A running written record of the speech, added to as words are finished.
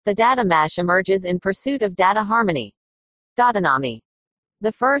The data mesh emerges in pursuit of data harmony. Datanomic.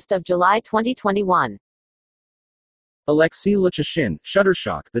 1st of July 2021. Alexei Lachashin,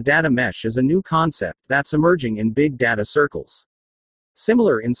 Shuttershock. The data mesh is a new concept that's emerging in big data circles.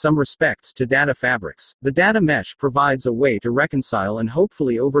 Similar in some respects to data fabrics, the data mesh provides a way to reconcile and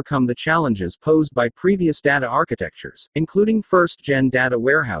hopefully overcome the challenges posed by previous data architectures, including first-gen data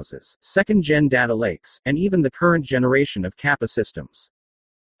warehouses, second-gen data lakes, and even the current generation of Kappa systems.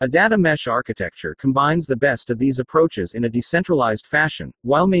 A data mesh architecture combines the best of these approaches in a decentralized fashion,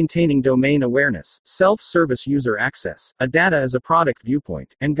 while maintaining domain awareness, self-service user access, a data as a product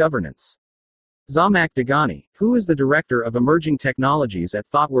viewpoint, and governance. Zhamak Dehghani, who is the Director of Emerging Technologies at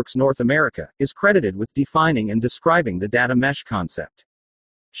ThoughtWorks North America, is credited with defining and describing the data mesh concept.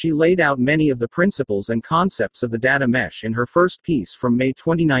 She laid out many of the principles and concepts of the data mesh in her first piece from May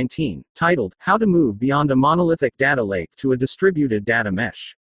 2019, titled, How to Move Beyond a Monolithic Data Lake to a Distributed Data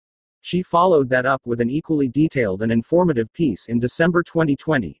Mesh. She followed that up with an equally detailed and informative piece in December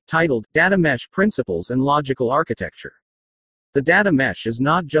 2020, titled, Data Mesh Principles and Logical Architecture. The data mesh is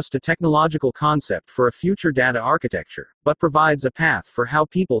not just a technological concept for a future data architecture, but provides a path for how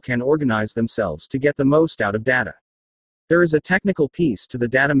people can organize themselves to get the most out of data. There is a technical piece to the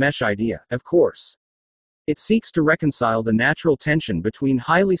data mesh idea, of course. It seeks to reconcile the natural tension between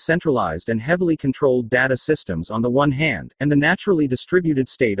highly centralized and heavily controlled data systems on the one hand, and the naturally distributed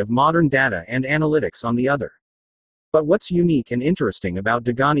state of modern data and analytics on the other. But what's unique and interesting about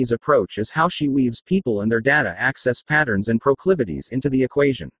Dehghani's approach is how she weaves people and their data access patterns and proclivities into the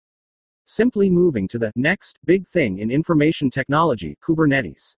equation. Simply moving to the next big thing in information technology,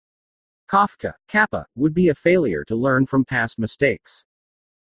 Kubernetes. Kafka, Kappa, would be a failure to learn from past mistakes.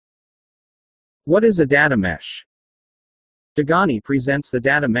 What is a data mesh? Dehghani presents the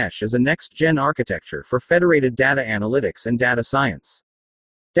data mesh as a next-gen architecture for federated data analytics and data science.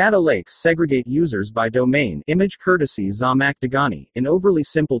 Data lakes segregate users by domain, image courtesy Zhamak Dehghani. In overly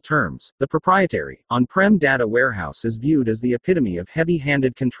simple terms, the proprietary, on-prem data warehouse is viewed as the epitome of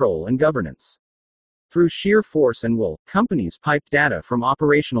heavy-handed control and governance. Through sheer force and will, companies piped data from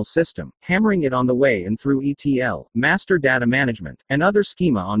operational system, hammering it on the way and through ETL, master data management, and other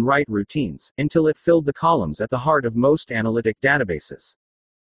schema-on-write routines, until it filled the columns at the heart of most analytic databases.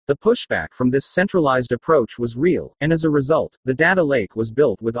 The pushback from this centralized approach was real, and as a result, the data lake was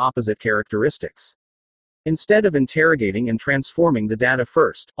built with opposite characteristics. Instead of interrogating and transforming the data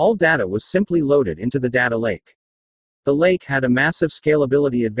first, all data was simply loaded into the data lake. The lake had a massive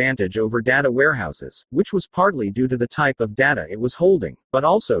scalability advantage over data warehouses, which was partly due to the type of data it was holding, but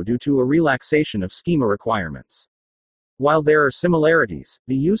also due to a relaxation of schema requirements. While there are similarities,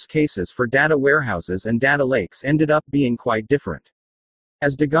 the use cases for data warehouses and data lakes ended up being quite different.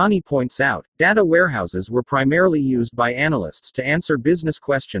 As Dehghani points out, data warehouses were primarily used by analysts to answer business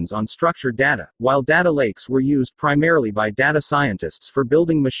questions on structured data, while data lakes were used primarily by data scientists for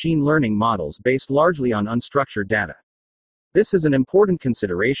building machine learning models based largely on unstructured data. This is an important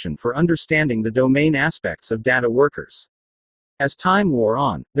consideration for understanding the domain aspects of data workers. As time wore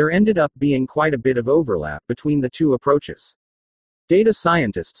on, there ended up being quite a bit of overlap between the two approaches. Data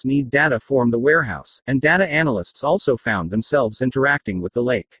scientists need data from the warehouse, and data analysts also found themselves interacting with the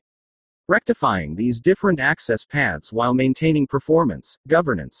lake. Rectifying these different access paths while maintaining performance,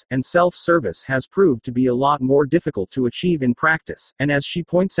 governance, and self-service has proved to be a lot more difficult to achieve in practice, and as she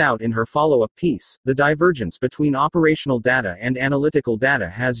points out in her follow-up piece, the divergence between operational data and analytical data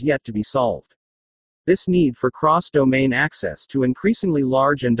has yet to be solved. This need for cross-domain access to increasingly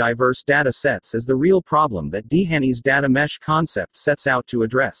large and diverse data sets is the real problem that Dehghani's data mesh concept sets out to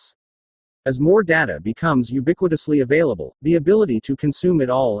address. As more data becomes ubiquitously available, the ability to consume it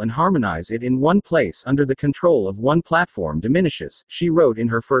all and harmonize it in one place under the control of one platform diminishes, she wrote in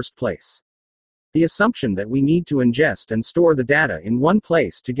her first place. The assumption that we need to ingest and store the data in one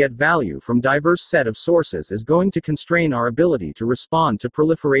place to get value from diverse set of sources is going to constrain our ability to respond to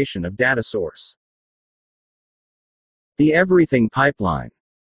proliferation of data source. The everything pipeline.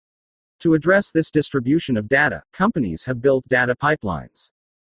 To address this distribution of data, companies have built data pipelines.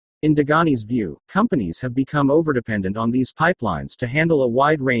 In Dehghani's view, companies have become overdependent on these pipelines to handle a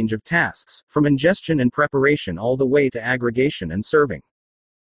wide range of tasks, from ingestion and preparation all the way to aggregation and serving.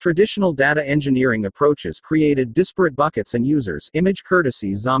 Traditional data engineering approaches created disparate buckets and users, image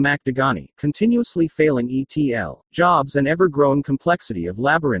courtesy Zhamak Dehghani, continuously failing ETL jobs, and ever-growing complexity of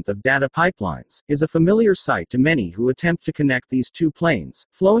labyrinth of data pipelines, is a familiar sight to many who attempt to connect these two planes,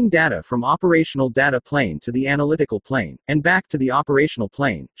 flowing data from operational data plane to the analytical plane, and back to the operational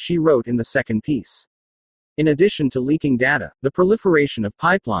plane, she wrote in the second piece. In addition to leaking data, the proliferation of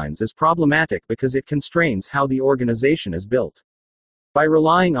pipelines is problematic because it constrains how the organization is built. By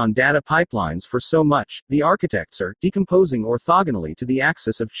relying on data pipelines for so much, the architects are decomposing orthogonally to the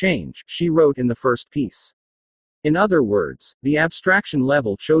axis of change, she wrote in the first piece. In other words, the abstraction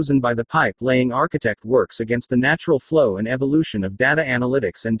level chosen by the pipe-laying architect works against the natural flow and evolution of data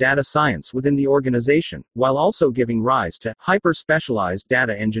analytics and data science within the organization, while also giving rise to hyper-specialized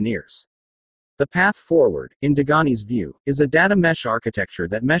data engineers. The path forward, in Deghani's view, is a data mesh architecture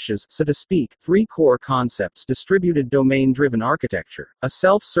that meshes, so to speak, three core concepts: distributed domain-driven architecture, a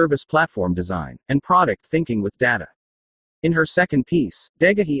self-service platform design, and product thinking with data. In her second piece,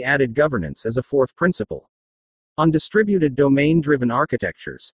 Deghahi added governance as a fourth principle. On distributed domain-driven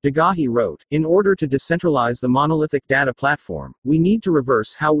architectures, Deghahi wrote, "In order to decentralize the monolithic data platform, we need to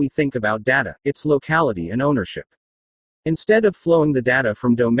reverse how we think about data, its locality and ownership. Instead of flowing the data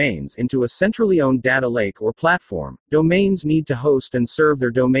from domains into a centrally owned data lake or platform, domains need to host and serve their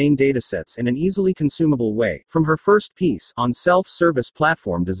domain datasets in an easily consumable way." From her first piece, on self-service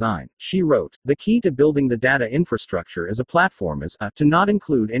platform design, she wrote, "The key to building the data infrastructure as a platform is to not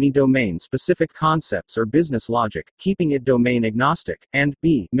include any domain-specific concepts or business logic, keeping it domain agnostic, and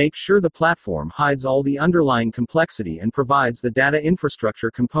b. Make sure the platform hides all the underlying complexity and provides the data infrastructure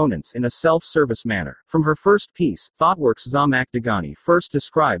components in a self-service manner." From her first piece, ThoughtWorks Zhamak Deghani first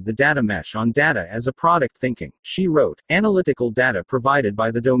described the data mesh on data as a product thinking. She wrote, "Analytical data provided by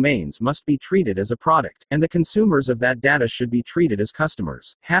the domains must be treated as a product, and the consumers of that data should be treated as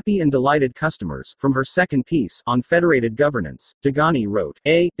customers, happy and delighted customers." From her second piece, on federated governance, Deghani wrote,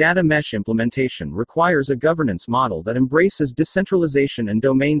 "A data mesh implementation requires a governance model that embraces decentralization and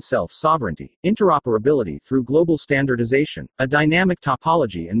domain self-sovereignty, interoperability through global standardization, a dynamic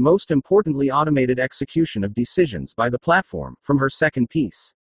topology, and most importantly automated execution of decisions by the platform." From her second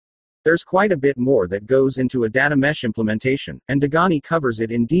piece. There's quite a bit more that goes into a data mesh implementation, and Deghani covers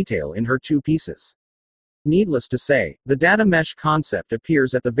it in detail in her two pieces. Needless to say, the data mesh concept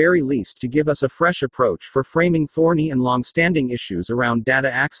appears at the very least to give us a fresh approach for framing thorny and long-standing issues around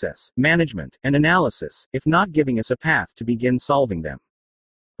data access, management, and analysis, if not giving us a path to begin solving them.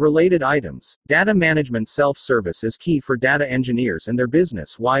 Related items. Data management self-service is key for data engineers and their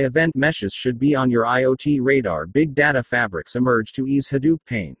business. Why event meshes should be on your IoT radar. Big data fabrics emerge to ease Hadoop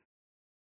pain.